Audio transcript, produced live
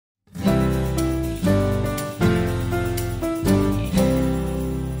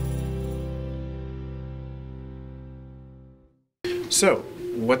So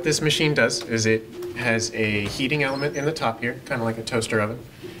what this machine does is it has a heating element in the top here, kind of like a toaster oven.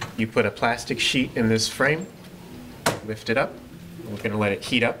 You put a plastic sheet in this frame, lift it up, we're going to let it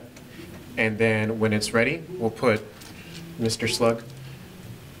heat up, and then when it's ready, we'll put Mr. Slug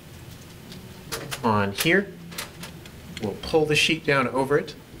on here. We'll pull the sheet down over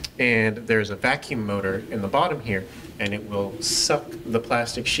it, and there's a vacuum motor in the bottom here, and it will suck the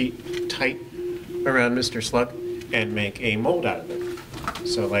plastic sheet tight around Mr. Slug and make a mold out of it.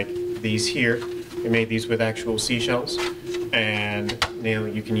 So like these here, we made these with actual seashells, and now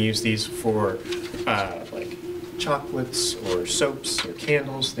you can use these for like chocolates or soaps or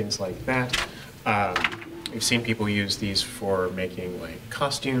candles, things like that. We've seen people use these for making like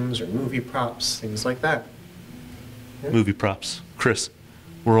costumes or movie props, things like that. Movie props. Chris,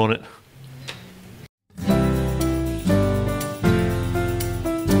 we're on it.